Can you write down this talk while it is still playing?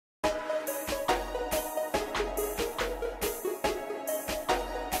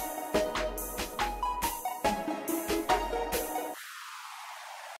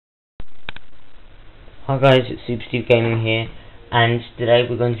Hi guys, it's Super Steve Gaming here, and today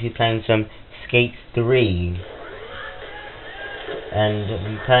we're going to be playing some Skate 3.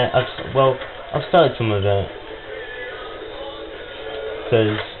 And I've started some of it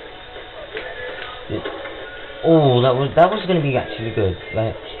because that was going to be actually good.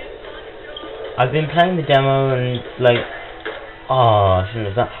 Like, I've been playing the demo and like, I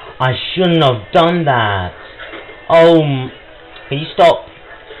shouldn't have done that. Can you stop?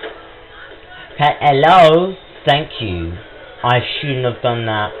 Hello, thank you. I shouldn't have done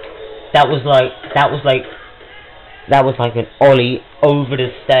that. That was like an ollie over the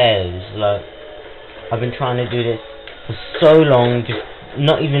stairs. Like, I've been trying to do this for so long, just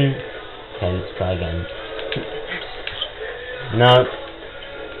not even. Okay, let's try again. No.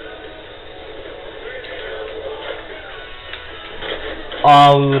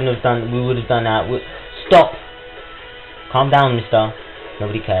 We would have done that. Stop. Calm down, mister.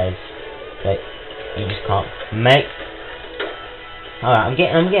 Nobody cares. Like, you just can't make. Alright, I'm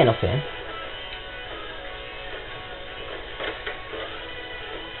getting off here.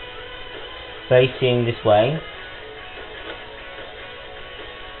 Facing this way.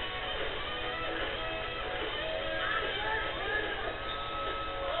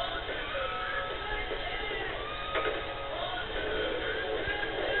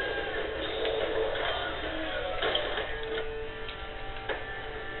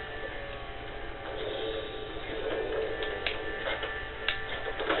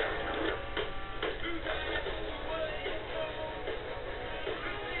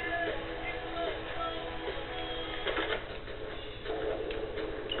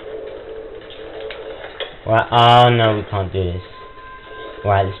 Right, oh no, we can't do this.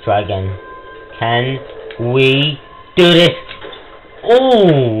 Right, let's try again. Can we do this?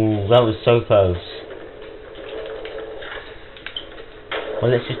 Oh, that was so close.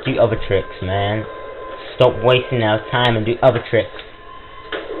 Well, let's just do other tricks, man. Stop wasting our time and do other tricks.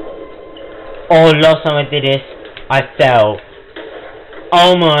 Oh, last time I did this, I fell.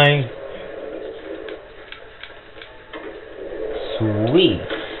 Oh my. Sweet.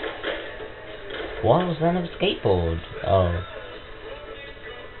 Why was that a skateboard? Oh.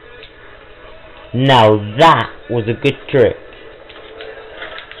 Now that was a good trick.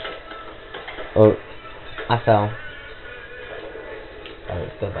 Oh, I fell.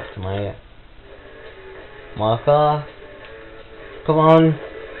 Let's go back to my marker. Come on.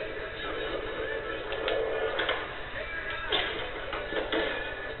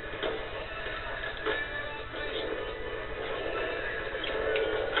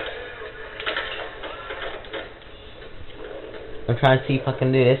 I'm trying to see if I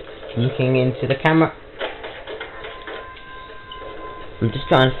can do this, looking into the camera. I'm just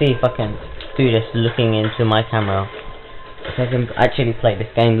trying to see if I can do this, looking into my camera. If I can actually play this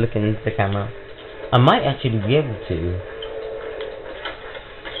game looking into the camera. I might actually be able to.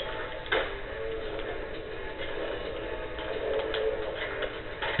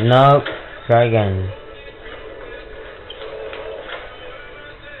 Nope. Try again.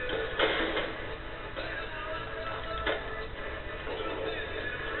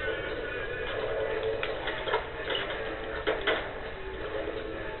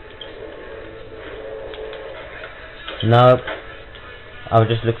 Nope. I'll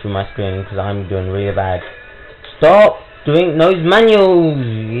just look through my screen because I'm doing really bad. Stop doing those manuals,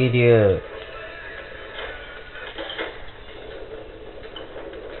 you idiot.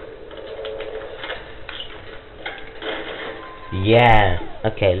 Yeah.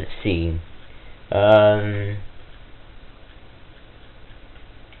 Okay, let's see.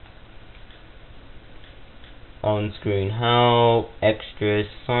 On screen, how extras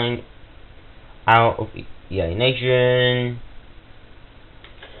sign out of EA Nation.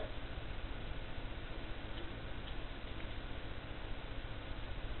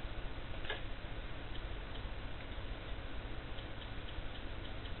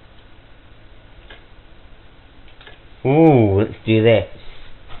 Ooh, let's do this.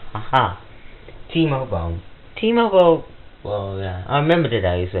 Haha. T-Mobile. T-Mobile. Well, yeah. I remember the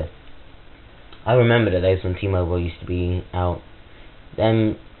days when T-Mobile used to be out.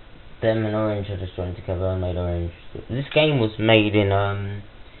 Them and Orange are just joined together and made Orange. This game was made in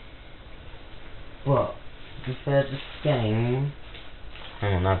what? This game.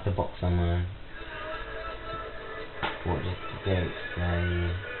 Hang on, I have the box somewhere. What does the game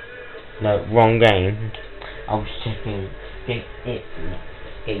say? No, wrong game. I was checking Skate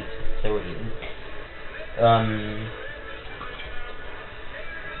 3.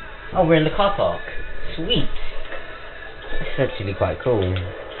 Oh, we're in the car park. Sweet. That's actually quite cool.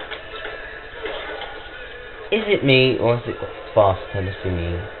 Is it me, or is it fast? It must be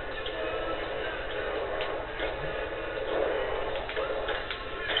me.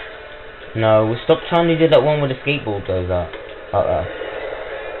 No, stop trying to do that one where the skateboard goes up.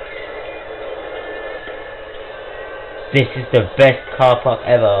 This is the best car park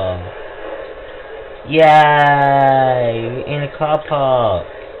ever. Yay! In a car park.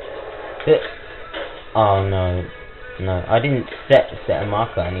 Oh no, no! I didn't set a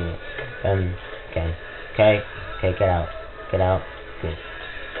marker anyway. Okay, get out, Good.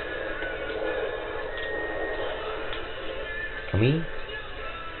 Can we?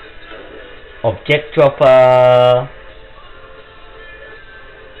 Object dropper.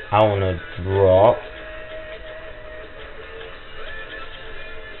 I wanna drop.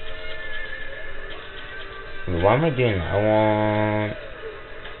 Why am I doing that? I want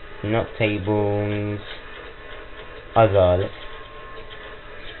not tables. Other.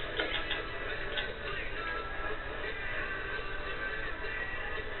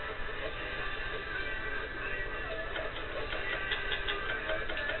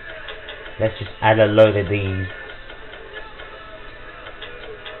 Let's just add a load of these.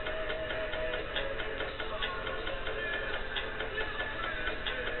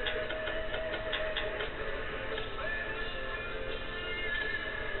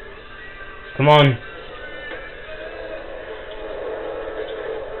 Come on.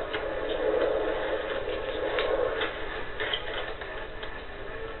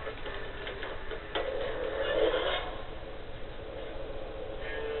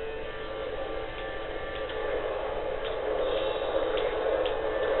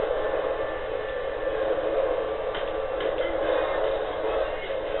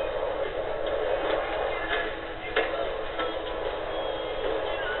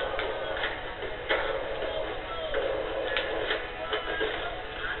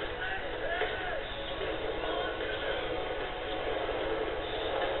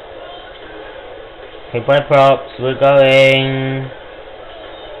 Okay, bye props, we're going.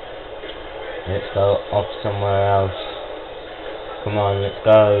 Let's go off somewhere else. Come on, let's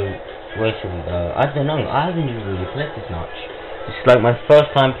go. Where should we go? I don't know, I haven't even really played this much. This is like my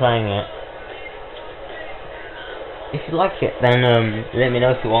first time playing it. If you like it, then let me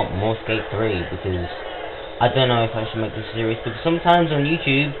know if you want more Skate 3, because I don't know if I should make this series, because sometimes on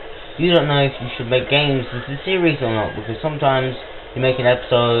YouTube, you don't know if you should make games as a series or not, because sometimes you make an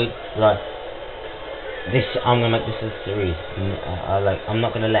episode, like, this, I'm gonna make this a series. I'm not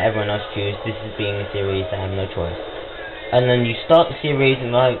gonna let everyone else choose. This is being a series. I have no choice. And then you start the series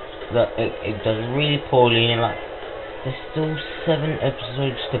and like it does really poorly. And like there's still 7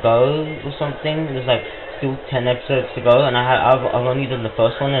 episodes to go or something. There's like still 10 episodes to go, and I've only done the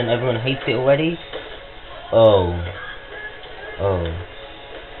first one, and everyone hates it already. Oh.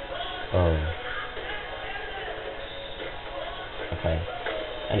 Okay.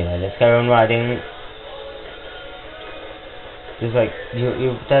 Anyway, let's carry on riding. Just like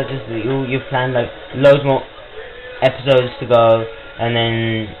you've planned like loads more episodes to go, and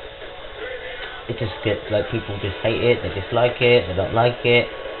then it just gets like people just hate it, they dislike it, they don't like it.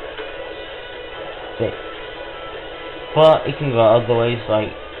 But it can go other ways.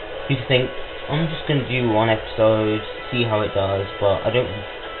 Like you can think, I'm just gonna do 1 episode, see how it does, but I don't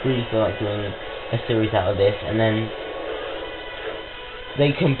really feel like doing a series out of this, and then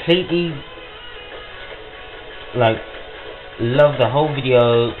they completely like love the whole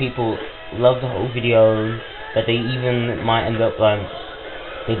video. People love the whole video that they even might end up like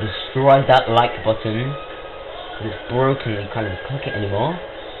they destroy that like button. It's broken. You can't even click it anymore.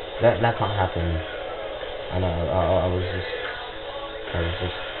 That can't happen. I know. I was just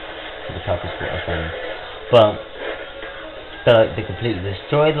for the purpose of what I'm saying. But they completely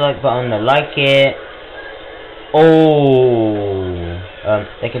destroy the like button. They like it.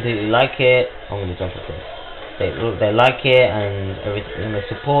 They completely like it. I'm gonna jump at this. They like it and everything, and they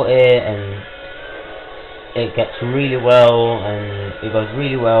support it, and it gets really well, and it goes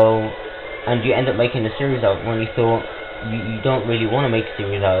really well, and you end up making a series out when you thought you don't really want to make a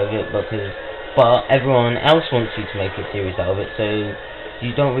series out of it, but everyone else wants you to make a series out of it, so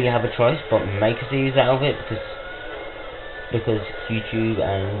you don't really have a choice but make a series out of it because it's YouTube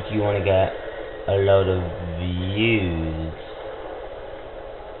and you want to get a load of views.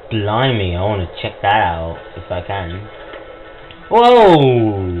 Blimey, I want to check that out if I can.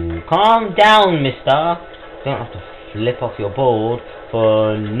 Whoa! Calm down, mister. Don't have to flip off your board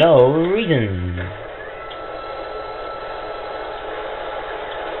for no reason.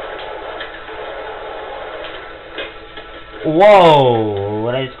 Whoa!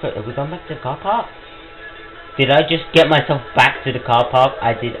 What I just clicked? Have we gone back to the car park? Did I just get myself back to the car park?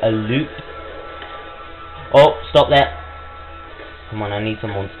 I did a loop. Oh, stop there. Come on, I need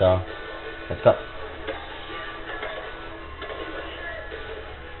some monster. Let's go.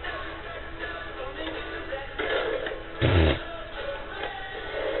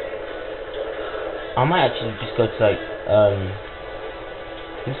 I might actually just go to like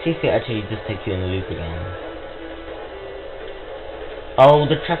let's see if it actually just takes you in the loop again. Oh,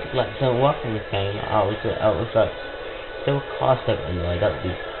 the traffic lights don't work in this game. I was like, there were cars stuck in the way. That'd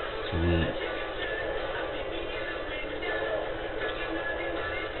be sweet.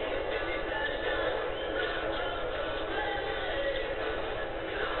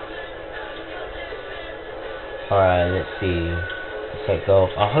 Alright, let's see. Let's let go.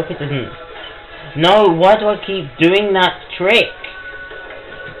 I hope it doesn't. No, why do I keep doing that trick?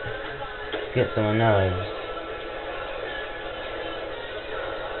 Get someone nerves.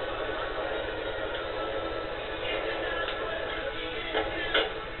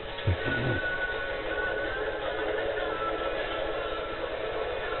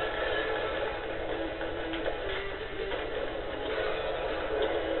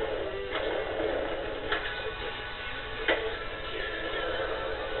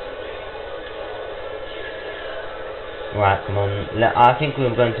 Right, come on. I think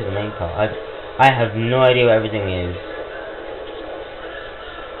we're going to the main car. I have no idea what everything is.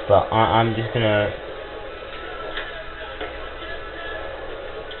 But I'm just gonna...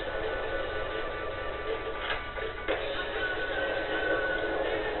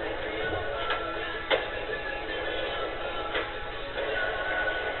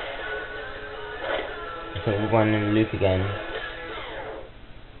 I think we're going in the loop again.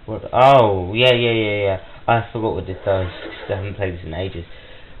 What? Oh, yeah. I forgot what this does, because I haven't played this in ages.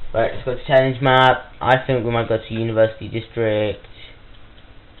 Right, let's go to challenge map. I think we might go to University District.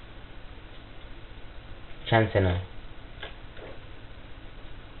 Chancellor.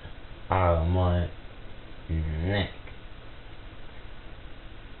 Oh my neck.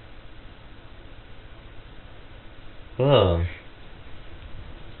 Oh.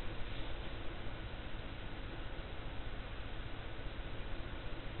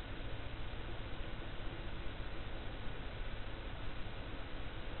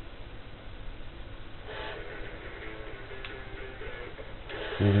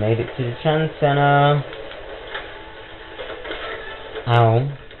 We made it to the Chance Center.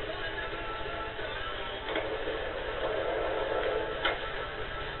 Ow.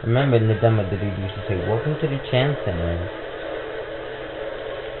 Remember in the demo that he used to say, "Welcome to the Chance Center."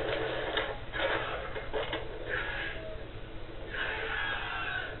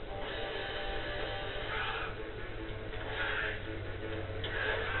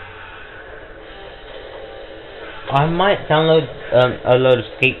 I might download a load of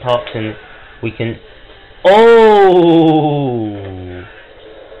skate parks and we can... Oh!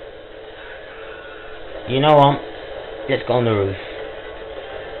 You know what? Let's go on the roof.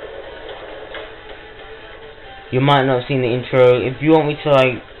 You might not have seen the intro. If you want me to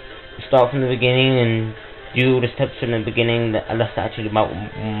like start from the beginning and do all the steps from the beginning, that's actually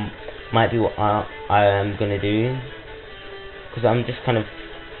might be what I am gonna do. Because I'm just kind of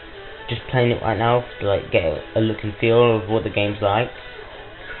playing it right now to like get a look and feel of what the game's like,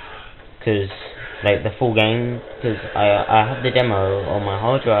 because like the full game, because I have the demo on my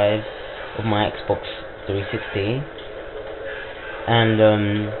hard drive of my Xbox 360, and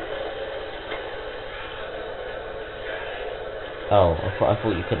oh, I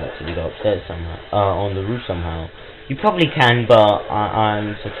thought you could actually go upstairs somehow, on the roof somehow. You probably can, but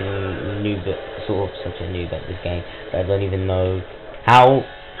I'm such a noob at this game that I don't even know how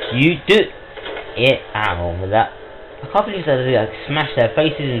you do it. Ow, with that. I can't believe that they like smash their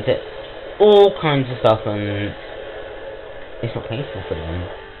faces into all kinds of stuff and it's not painful for them.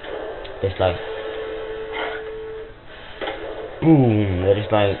 It's like boom, they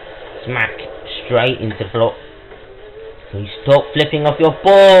just like smack straight into the floor. Can you stop flipping off your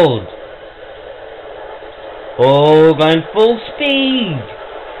board? Oh, going full speed.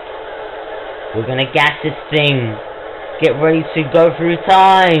 We're gonna gas this thing. Get ready to go through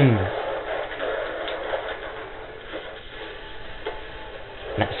time.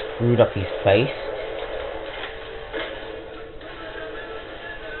 That screwed up his face.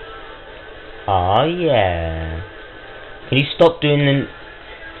 Oh yeah. Can you stop doing the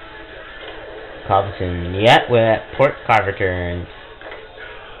Carverton? Yep, we're at Port Carverton.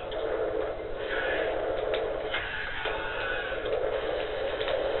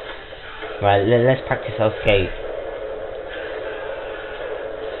 Right, let's practice our skate.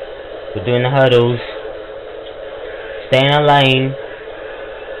 We're doing the hurdles. Stay in our lane.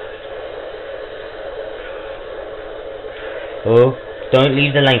 Oh, don't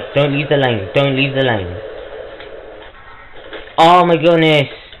leave the lane. Don't leave the lane. Don't leave the lane. Oh my goodness.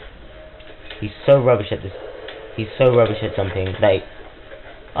 He's so rubbish at this. He's so rubbish at something. Like,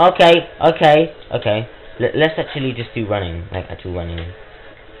 okay. Let's actually just do running. Like, actual running.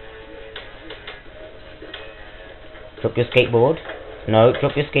 Drop your skateboard. No,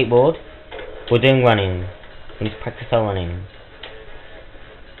 drop your skateboard. We're doing running. We need to practice our running.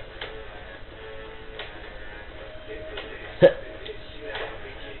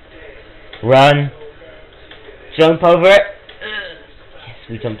 Run. Jump over it. Yes,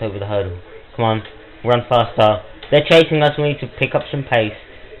 we jumped over the hurdle. Come on, run faster. They're chasing us, we need to pick up some pace.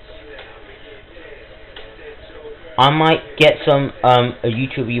 I might get some, a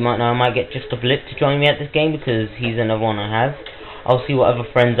YouTuber you might know, I might get Just a Blip to join me at this game because he's another one I have. I'll see what other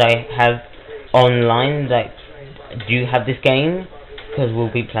friends I have online that do have this game, because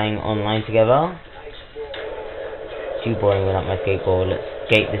we'll be playing online together. Too boring without my skateboard, let's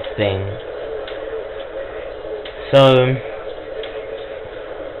skate this thing. So,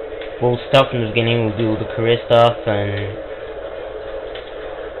 we'll start from the beginning, we'll do all the career stuff, and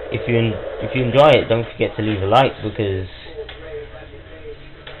if you enjoy it, don't forget to leave a like, because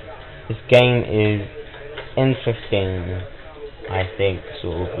this game is interesting, I think,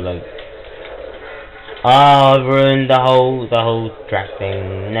 sort of like. I've ruined the whole track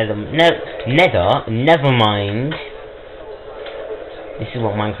thing. Never mind. This is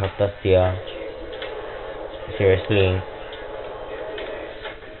what Minecraft does to you. Seriously.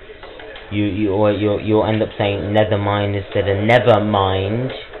 You'll end up saying nether mind instead of never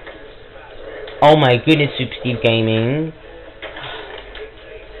mind. Oh my goodness, Super Steve Gaming.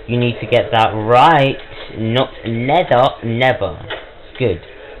 You need to get that right. Not nether, never. Good.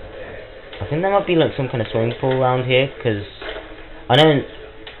 I think there might be like some kind of swimming pool around here, because I know in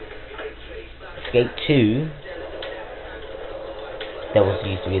Skate 2 there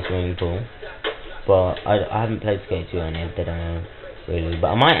used to be a swimming pool, but I haven't played Skate 2 on it, I don't know really, but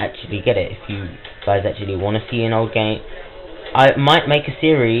I might actually get it if you guys actually want to see an old game. I might make a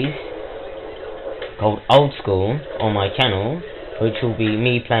series called Old School on my channel, which will be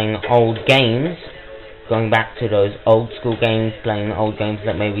me playing old games, going back to those old school games, playing old games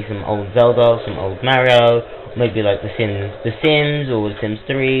like maybe some old Zelda, some old Mario, maybe like The Sims or The Sims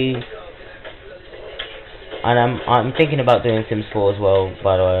 3. And I'm thinking about doing Sims 4 as well,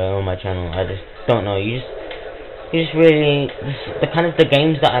 by the way, on my channel. I just don't know. You just really the kind of the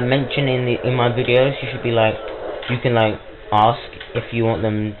games that I mention in my videos. You should be like, you can like ask if you want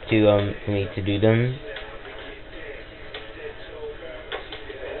them to for me to do them.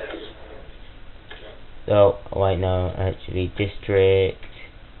 So wait, no, actually district.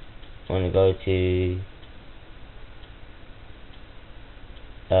 I want to go to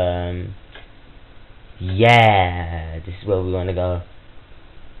yeah, this is where we want to go.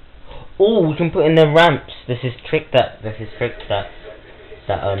 Oh, we can put in the ramps. This is trick that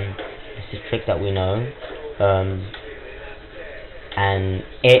we know. And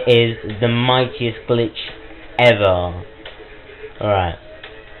it is the mightiest glitch ever. Alright.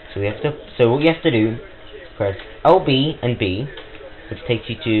 So what you have to do, press LB and B, which takes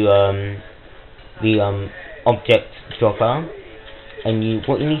you to the object dropper, and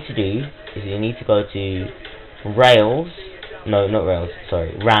what you need to do is you need to go to rails. No, not rails.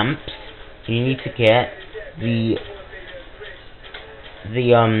 Sorry, ramps. You need to get the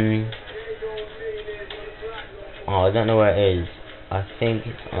oh, I don't know where it is. I think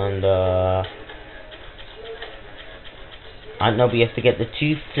it's under. I don't know, but you have to get the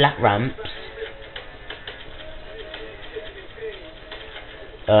 2 flat ramps.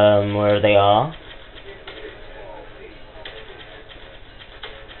 Where they are.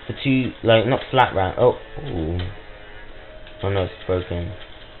 The 2, like, not flat ramp. Oh, ooh. Oh no, it's broken.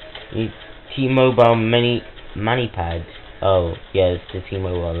 You need T-Mobile ManyPad. Oh, yeah, it's the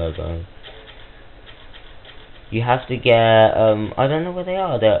T-Mobile logo. You have to get, I don't know where they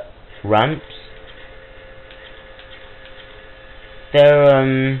are. They're ramps.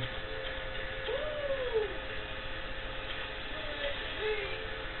 They're,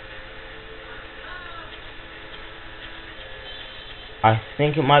 I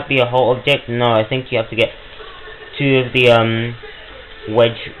think it might be a whole object. No, I think you have to get 2 of the,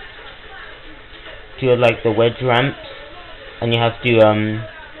 two of, like, the wedge ramps. And you have to,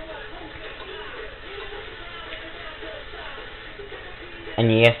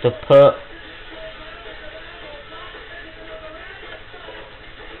 and you have to put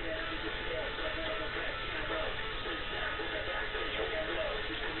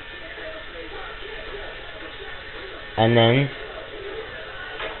and then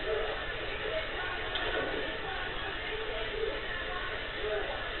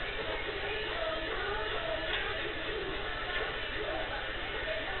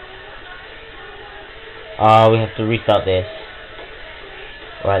we have to restart this.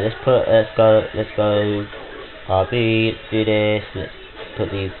 Right, let's go RB, let's do this, let's put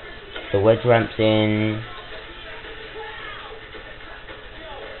the wedge ramps in.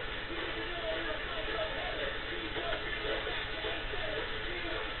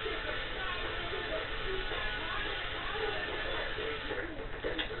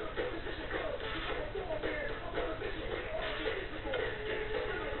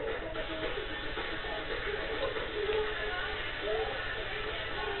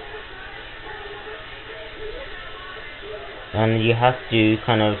 and you have to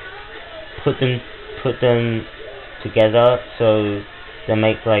kind of put them together so they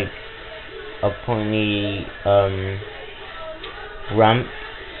make like a pointy ramp,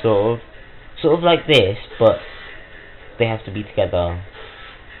 sort of like this, but they have to be together.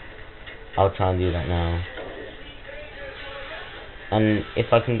 I'll try and do that now, and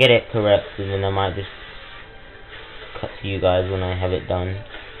if I can get it correct, then I might just cut to you guys when I have it done.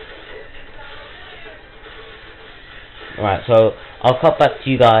 Right, so I'll cut back to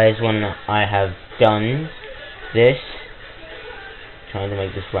you guys when I have done this, trying to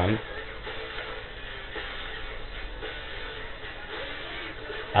make this ramp.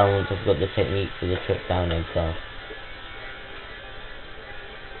 I once I've got the technique for the trip down and stuff.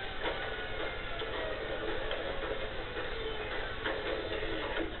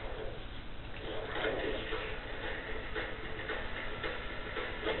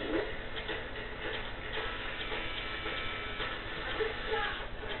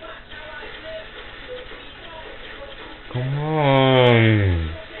 Come on.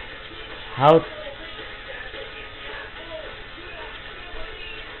 How?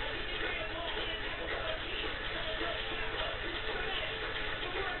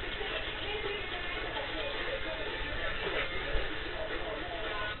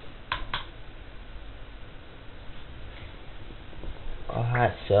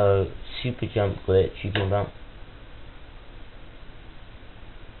 Alright, so super jump glitch you can bump.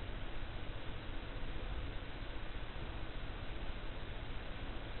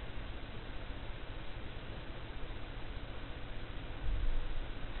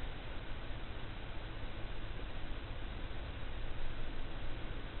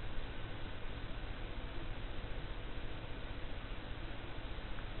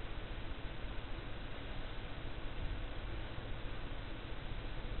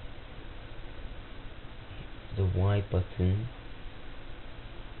 The Y button.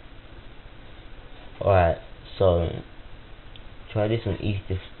 Alright, so try this on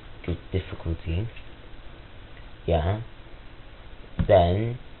easy difficulty. Yeah.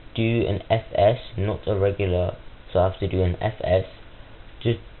 Then do an FS, not a regular. So I have to do an FS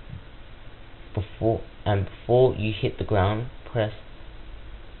just before you hit the ground. Press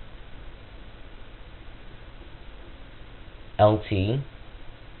LT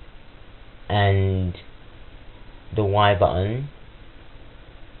and the Y button.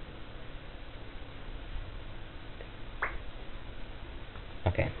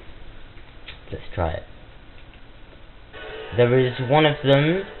 Okay, let's try it. There is one of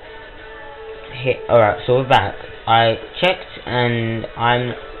them hit. Alright, so we're back. I checked and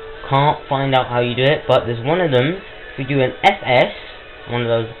I can't find out how you do it, but there's one of them. If you do an FS, one of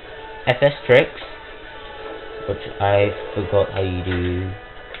those FS tricks, which I forgot how you do.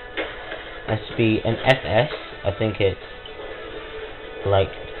 Has to be an FS. I think it's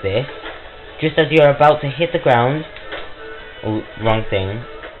like this. Just as you're about to hit the ground. Oh, wrong thing.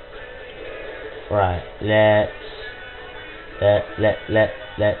 Right, let's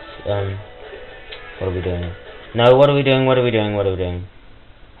what are we doing? No, what are we doing?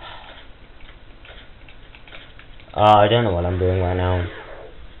 I don't know what I'm doing right now.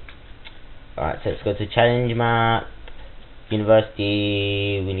 Alright, so let's go to challenge map,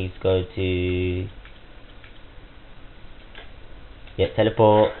 university. We need to go to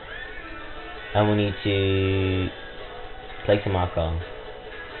teleport, and we need to place a marker.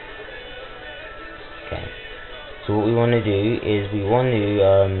 Okay, so what we want to do is we want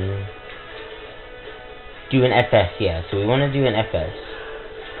to do an FS. Yeah, so we want to do an FS,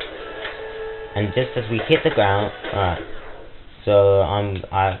 and just as we hit the ground. Alright, so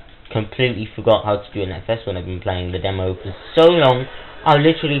I completely forgot how to do an FS when I've been playing the demo for so long. I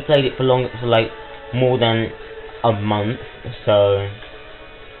literally played it for like more than a month. So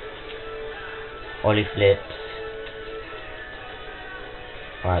ollie flips.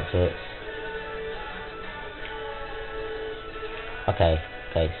 Alright, so it's okay,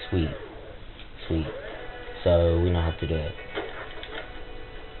 sweet. So we know how to do it.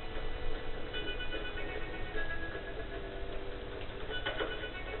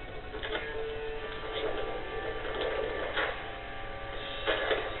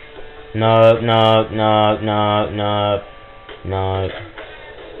 No.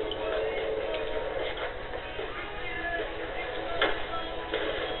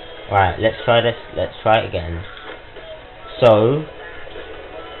 Right, let's try this. Let's try it again. So,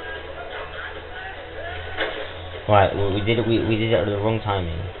 right, we did it. We did it at the wrong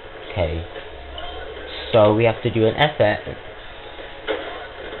timing. Okay. So we have to do an FS.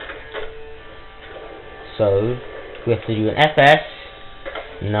 So we have to do an FS.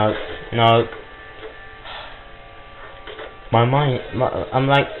 No. My mind, I'm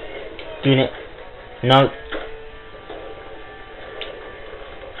like doing it. No.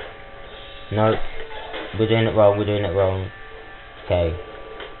 No. We're doing it wrong. We're doing it wrong. Okay.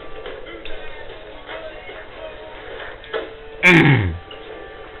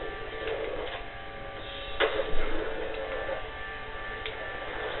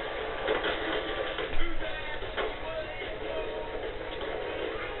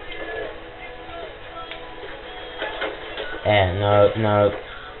 Yeah, no.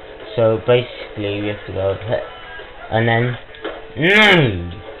 So basically we have to go and then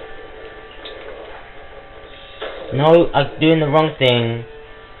no, I'm doing the wrong thing.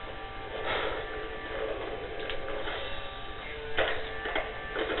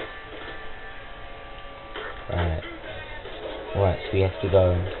 Right. Right, so we have to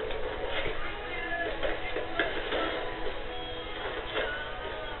go.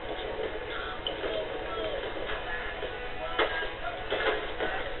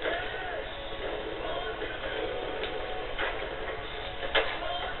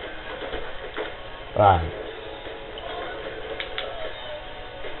 Right.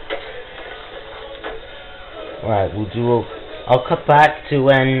 Right, I'll cut back to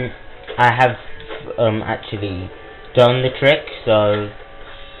when I have actually done the trick, so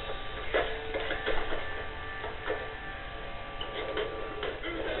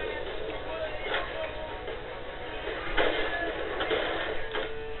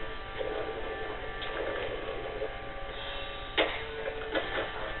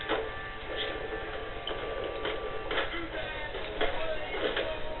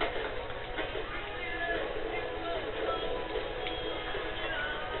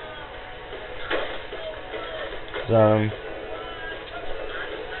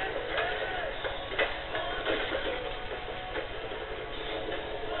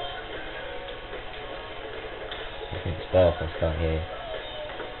I think it's better if I start here.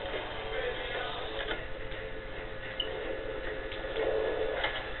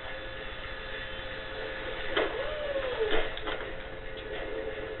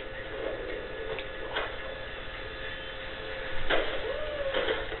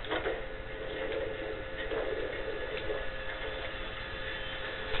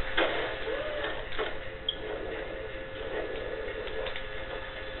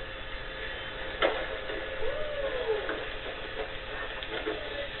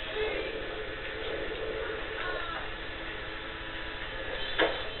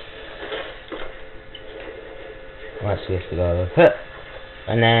 Right, so we have to go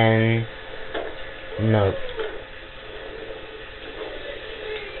and then no.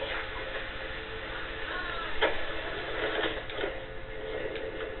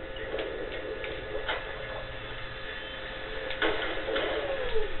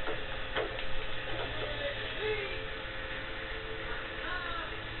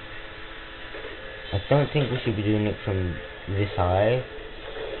 I don't think we should be doing it from this high.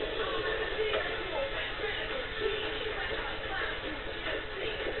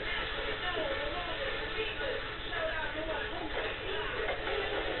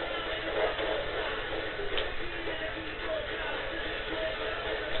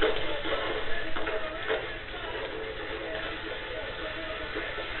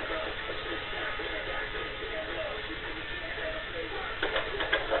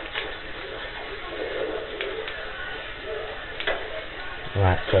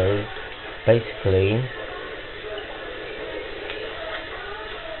 Right, so basically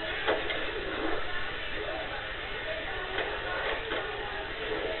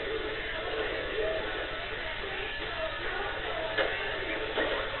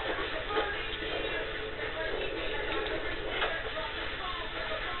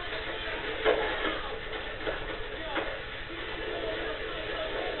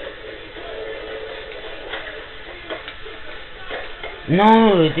no,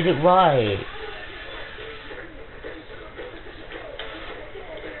 I did it right.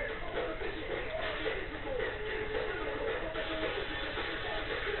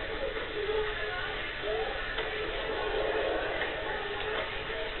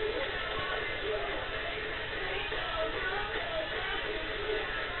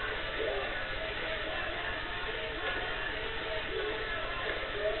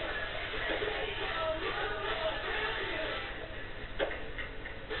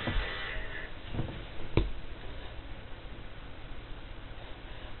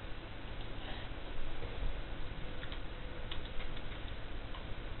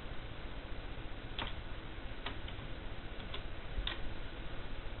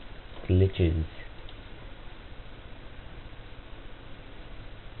 Glitches.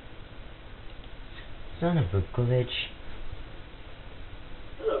 Son of a glitch.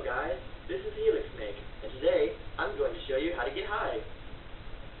 show you how to get high.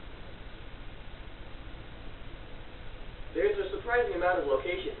 There's a surprising amount of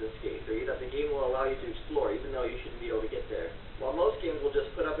locations in Skate 3 that the game will allow you to explore, even though you shouldn't be able to get there. While most games will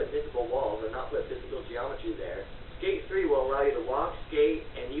just put up invisible walls and not put physical geometry there, Skate 3 will allow you to walk, skate,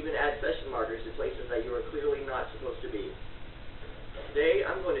 and even add session markers to places that you are clearly not supposed to be. Today,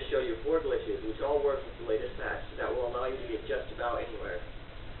 I'm going to show you 4 glitches, which all work with the latest patch, that will allow you to get just about anywhere.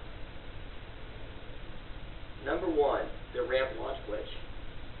 Number 1, the ramp launch glitch.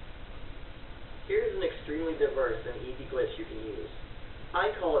 Here's an extremely diverse and easy glitch you can use.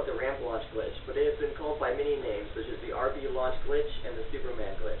 I call it the ramp launch glitch, but it has been called by many names, such as the RB launch glitch and the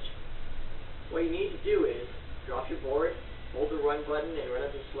Superman glitch. What you need to do is drop your board, hold the run button, and run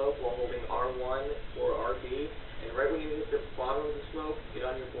up the slope while holding R1 or RB, and right when you hit the bottom of the slope, get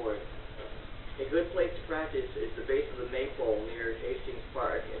on your board. A good place to practice is the base of the maypole near Hastings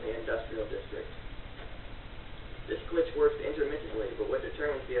Park in the Industrial District. This glitch works intermittently, but what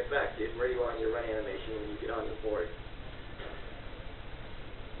determines the effect is where you are in your run animation when you get on your board.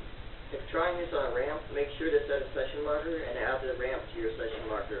 If trying this on a ramp, make sure to set a session marker and add the ramp to your session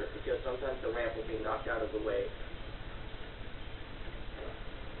marker, because sometimes the ramp will be knocked out of the way.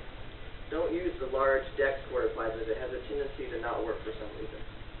 Don't use the large deck square pipe as it has a tendency to not work for some reason.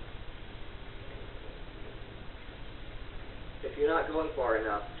 If you're not going far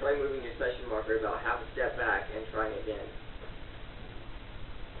enough, try moving your session marker about half a step back and trying again.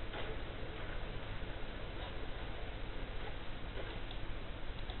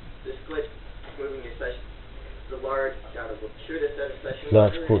 This glitch, moving your session, the large, sure to set a session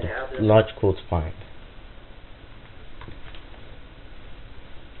marker and add the large quartz pipe.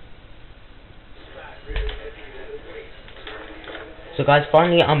 So guys,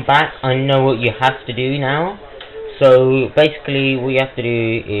 finally I'm back. I know what you have to do now. So basically what you have to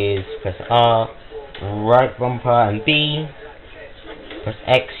do is press R, right bumper and B, press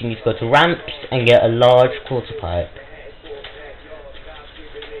X, you need to go to ramps and get a large quarter pipe.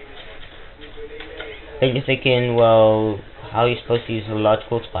 Then you're thinking, well, how are you supposed to use a large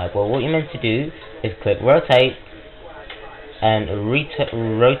quarter pipe? Well, what you're meant to do is click rotate and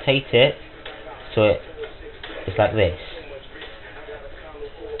rotate it so it's like this.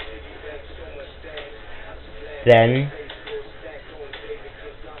 Then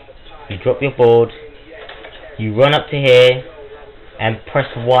you drop your board, you run up to here and press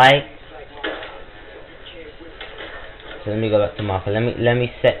Y. So let me go back to marker. Let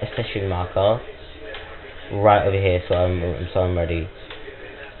me set a session marker right over here, so I'm ready.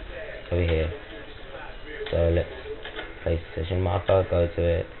 Over here. So let's place the session marker, go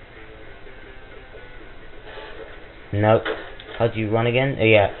to it. Nope. How do you run again? Oh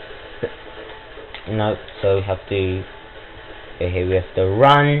yeah. Nope, so we have to go here, we have to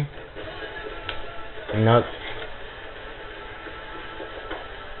run. Nope.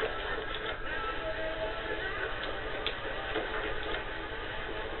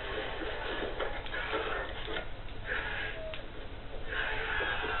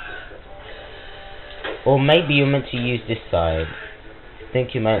 Or maybe you're meant to use this side. I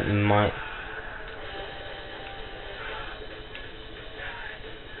think you might.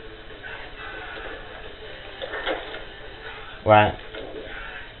 Right,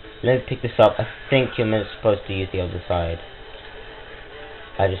 let me pick this up. I think you're supposed to use the other side.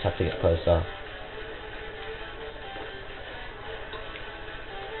 I just have to get closer.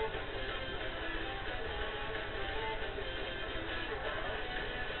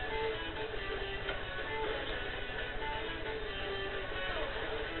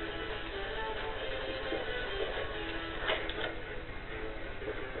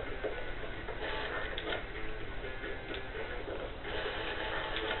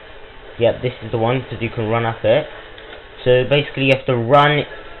 Yep, this is the one, because you can run up it. So basically you have to run,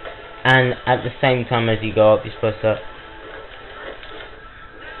 and at the same time as you go up, you're supposed to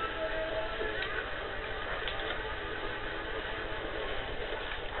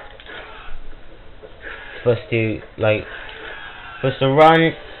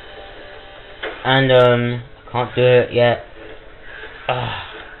run, and can't do it yet.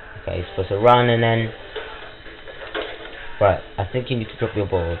 Okay, you're supposed to run, and then right, I think you need to drop your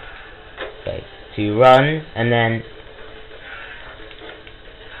board. Okay, so you run, and then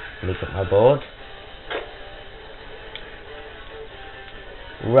look at my board.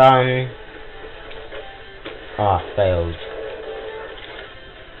 Run. Failed.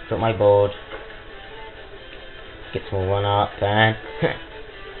 Drop my board. Get some run up, and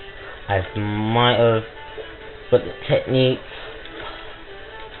I might have, but the technique,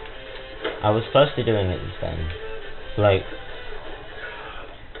 I was close to doing it this time. Like,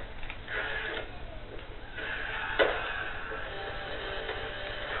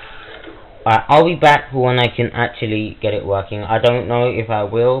 I'll be back when I can actually get it working. I don't know if I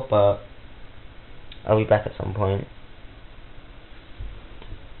will, but I'll be back at some point.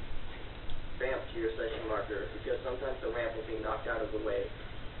 Ramp to your session marker, because sometimes the ramp will be knocked out of the way.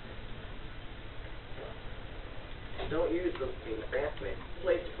 Don't use the ramp mix.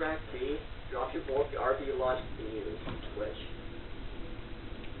 Place to track B, drop your board, the RB launch continues, glitch.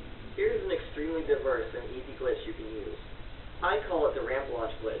 Here's an extremely diverse and easy glitch you can use. I call it the ramp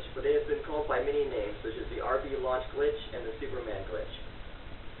launch glitch, but it has been called by many names such as the RB launch glitch and the Superman glitch.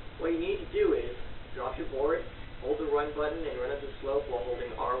 What you need to do is drop your board, hold the run button and run up the slope while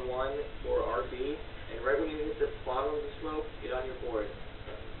holding R1 or RB, and right when you hit the bottom of the slope, get on your board.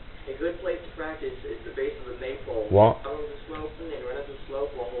 A good place to practice is the base of the maypole. What? Bottom of the slope and run up the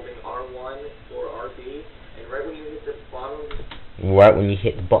slope while holding R1 or RB, and right when you hit the bottom of the Right when you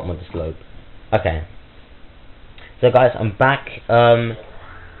hit the bottom of the slope. Okay. So guys, I'm back.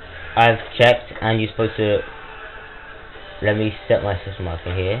 I've checked, and you're supposed to. Let me set my system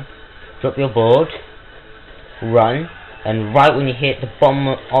marker here. Drop your board, run, and right when you hit the bottom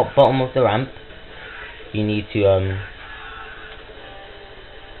of the ramp, you need to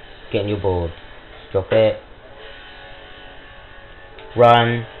get on your board. Drop it.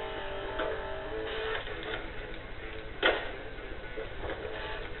 Run.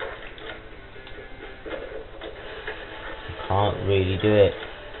 Can't really do it.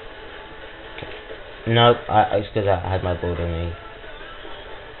 Nope, it's because I had my board on me.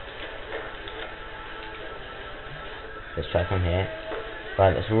 Let's try from here.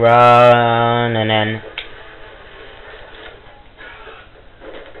 Right, let's run and then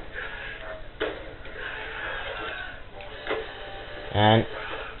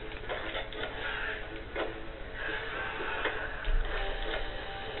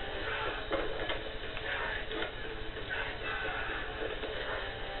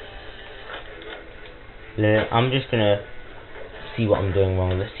I'm just gonna see what I'm doing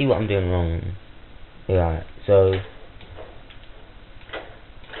wrong. Let's see what I'm doing wrong. Yeah, so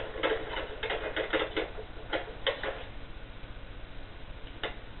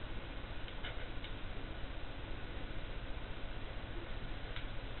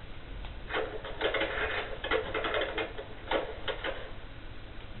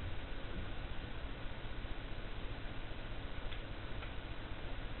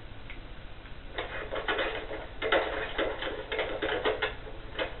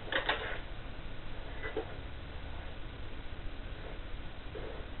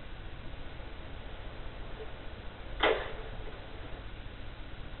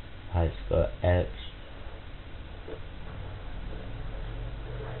let's go X.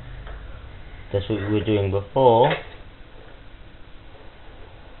 That's what we were doing before.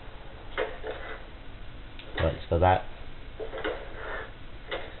 Right, let's go back.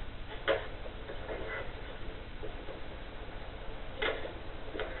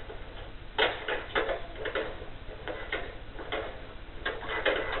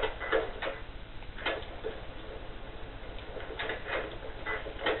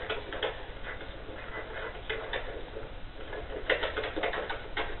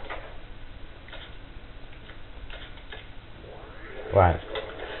 Right,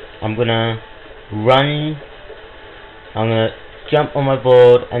 I'm gonna run, I'm gonna jump on my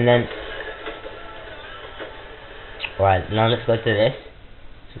board and then, right, now let's go to this,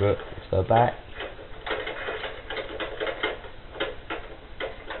 let's go back,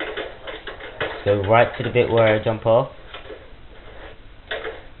 let's go right to the bit where I jump off.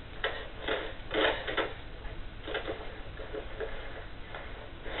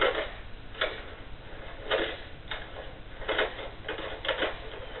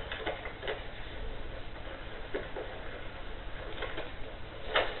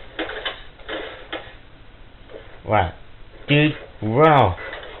 Right, dude, run off.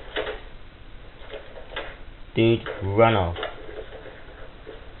 Dude, run off.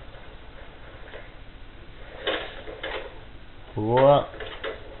 What?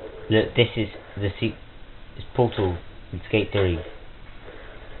 Look, this is the it's Portal in Skate 3.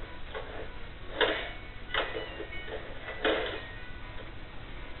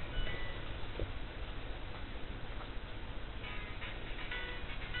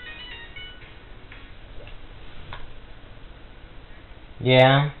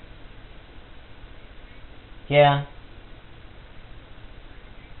 Yeah. Yeah.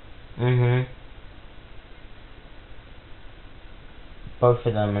 Both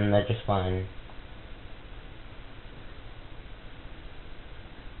of them, and they're just fine.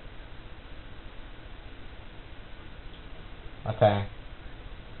 Okay.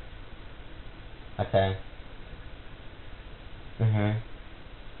 Okay.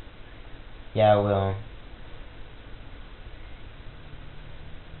 Yeah, I will.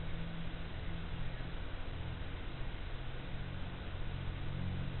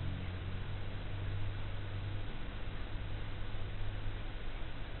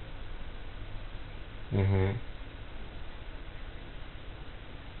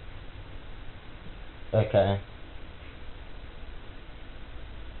 Okay.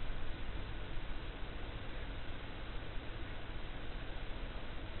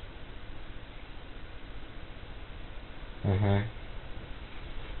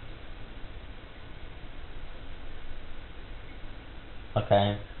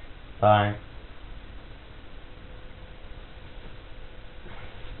 Okay. Bye.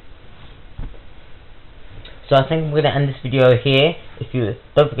 So I think we're gonna end this video here. If you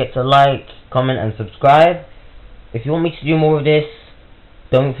don't forget to like, comment, and subscribe. If you want me to do more of this,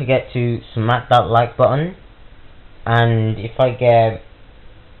 don't forget to smack that like button. And if I get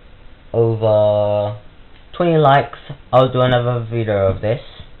over 20 likes, I'll do another video of this.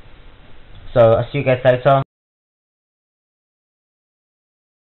 So I'll see you guys later.